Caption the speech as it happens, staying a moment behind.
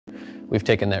we've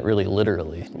taken that really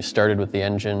literally. We started with the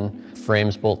engine,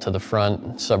 frames bolt to the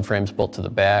front, subframes bolt to the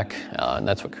back, and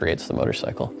that's what creates the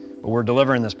motorcycle. We're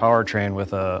delivering this powertrain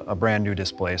with a brand new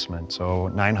displacement, so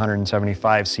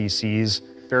 975 cc's,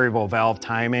 variable valve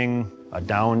timing, a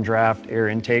downdraft air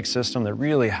intake system that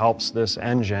really helps this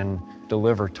engine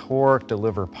deliver torque,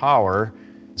 deliver power.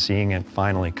 Seeing it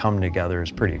finally come together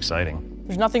is pretty exciting.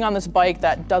 There's nothing on this bike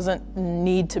that doesn't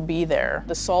need to be there.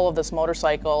 The soul of this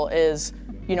motorcycle is,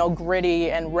 you know,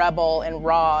 gritty and rebel and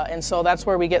raw, and so that's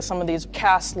where we get some of these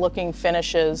cast-looking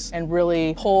finishes and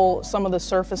really pull some of the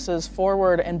surfaces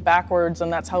forward and backwards,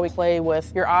 and that's how we play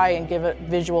with your eye and give it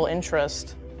visual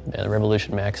interest. Yeah, the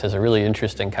Revolution Max has a really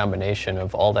interesting combination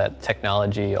of all that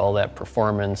technology, all that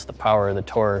performance, the power, the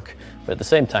torque, but at the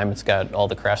same time it's got all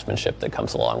the craftsmanship that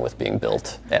comes along with being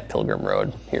built at Pilgrim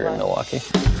Road here in Milwaukee.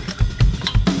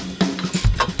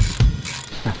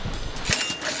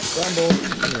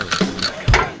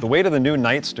 The weight of the new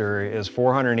Nightster is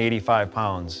 485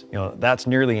 pounds. You know, that's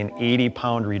nearly an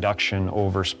 80-pound reduction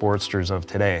over Sportsters of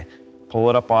today. Pull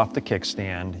it up off the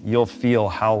kickstand, you'll feel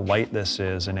how light this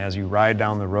is, and as you ride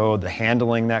down the road, the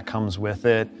handling that comes with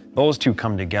it, those two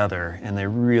come together and they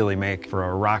really make for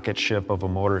a rocket ship of a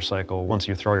motorcycle once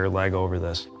you throw your leg over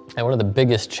this. And one of the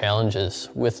biggest challenges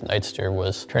with Nightster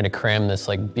was trying to cram this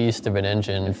like beast of an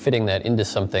engine and fitting that into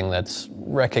something that's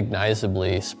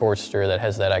recognizably Sportster, that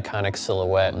has that iconic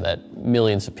silhouette that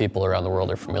millions of people around the world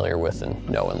are familiar with and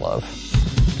know and love.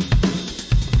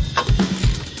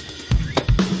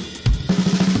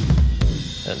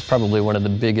 That's probably one of the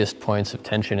biggest points of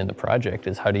tension in the project,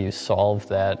 is how do you solve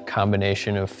that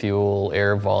combination of fuel,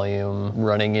 air volume,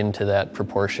 running into that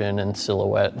proportion and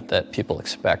silhouette that people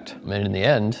expect. And in the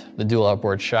end, the dual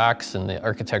outboard shocks and the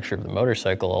architecture of the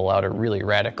motorcycle allowed a really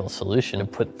radical solution to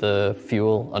put the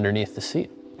fuel underneath the seat.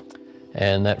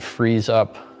 And that frees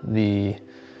up the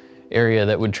area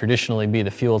that would traditionally be the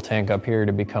fuel tank up here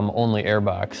to become only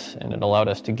airbox, and it allowed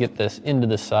us to get this into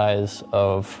the size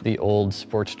of the old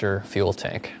Sportster fuel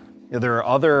tank. Yeah, there are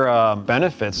other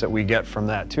benefits that we get from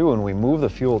that too. When we move the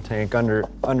fuel tank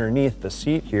underneath the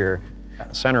seat here,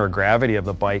 the center of gravity of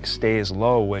the bike stays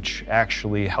low, which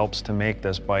actually helps to make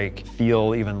this bike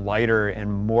feel even lighter and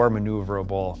more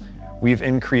maneuverable. We've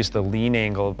increased the lean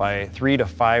angle by 3 to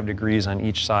 5 degrees on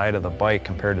each side of the bike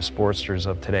compared to Sportsters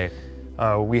of today.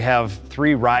 We have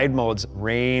 3 ride modes: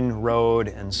 rain, road,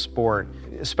 and sport.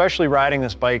 Especially riding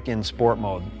this bike in sport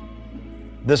mode.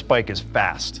 This bike is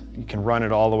fast. You can run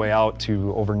it all the way out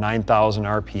to over 9,000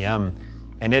 RPM,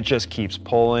 and it just keeps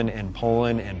pulling and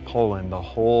pulling and pulling the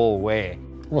whole way.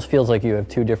 Almost feels like you have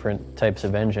 2 different types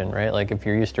of engine, right? Like if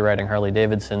you're used to riding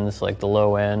Harley-Davidsons, like the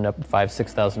low end up to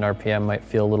 5,000–6,000 RPM might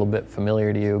feel a little bit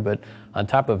familiar to you, but on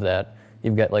top of that,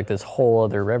 you've got like this whole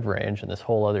other rev range and this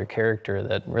whole other character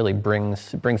that really brings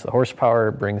the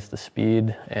horsepower, brings the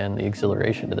speed and the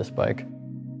exhilaration to this bike.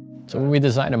 So when we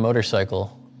design a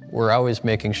motorcycle, we're always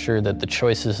making sure that the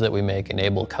choices that we make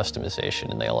enable customization,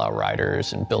 and they allow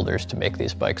riders and builders to make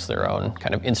these bikes their own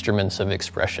kind of instruments of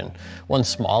expression. One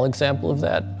small example of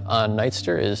that on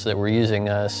Nightster is that we're using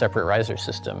a separate riser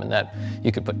system, and that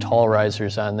you could put tall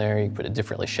risers on there, you could put a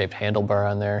differently shaped handlebar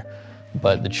on there.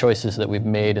 But the choices that we've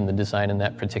made in the design in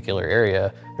that particular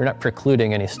area, they're not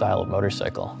precluding any style of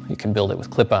motorcycle. You can build it with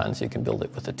clip-ons, you can build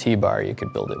it with a T-bar, you can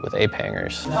build it with ape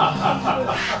hangers.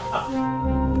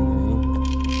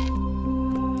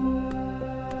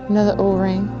 Another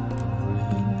O-ring,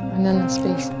 and then the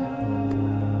spacer.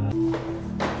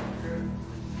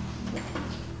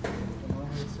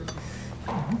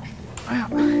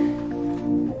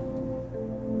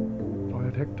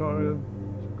 Neue Heckteil,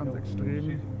 ganz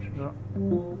extrem. Ja.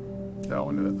 Ja,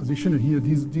 und also ich finde hier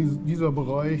dieser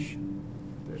Bereich,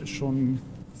 der ist schon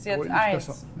Ist jetzt deutlich 1.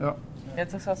 besser. Ja.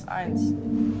 Jetzt ist das 1.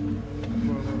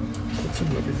 Trotzdem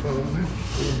glaube ich voran.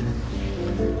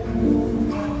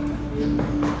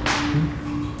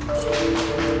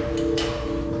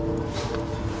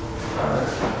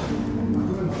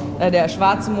 Der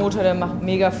schwarze Motor, der macht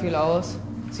mega viel aus.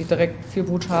 Sieht direkt viel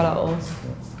brutaler aus.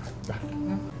 Ja.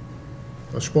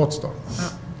 Das ist Sportster.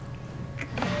 Ja.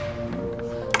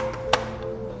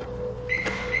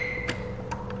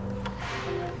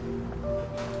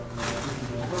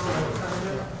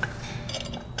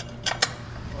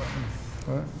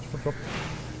 Ich glaube,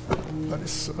 das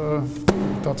ist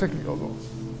tatsächlich auch so.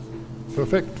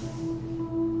 Perfekt.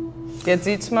 Jetzt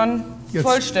sieht man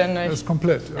vollständig. Das ist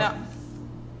komplett, ja. Ja.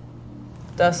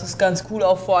 Das ist ganz cool,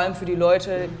 auch vor allem für die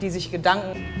Leute, die sich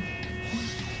Gedanken...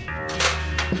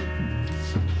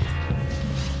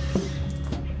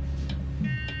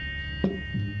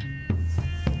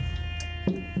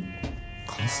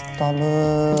 タムオ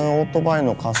ートバイ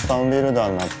のカスタムビルダ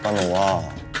ーになったのは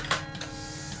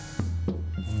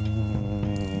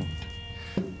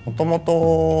もとも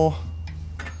と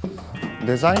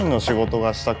デザインの仕事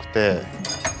がしたくて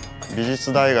美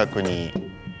術大学に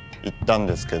行ったん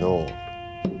ですけど、ヨ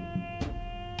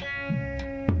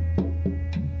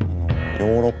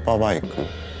ーロッパバイク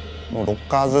のロッ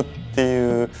カーズって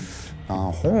いう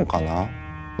本かな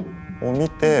を見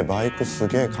てバイクす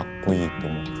げえかっこいいと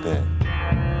思って、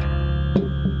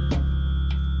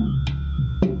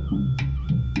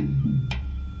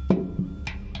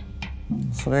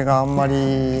それがあんま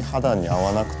り肌に合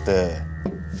わなくて、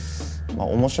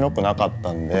面白くなかっ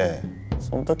たんで、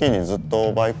その時にずっ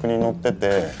とバイクに乗って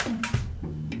て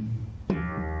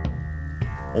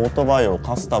オートバイを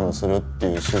カスタムするって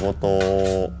いう仕事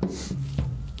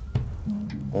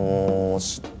を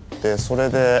知って、そ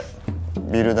れで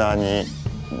ビルダー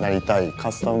になりたい、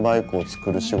カスタムバイクを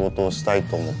作る仕事をしたい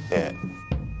と思って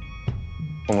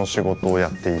この仕事をや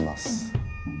っています。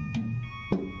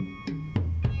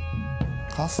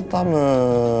カスタ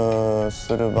ム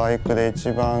するバイクで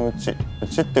一番うちっ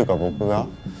ていうか僕が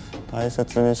大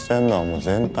切にしてるのはもう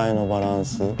全体のバラン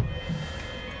ス。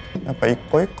やっぱ一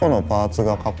個一個のパーツ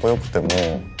がかっこよくてもう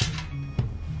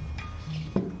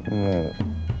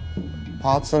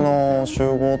パーツの集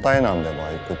合体なんで、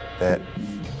バイクって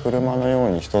車のよ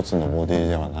うに一つのボディ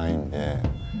ではないんで、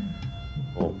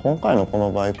今回のこ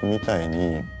のバイクみたい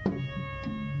に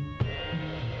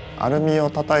アルミを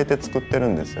叩いて作ってる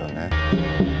んですよね。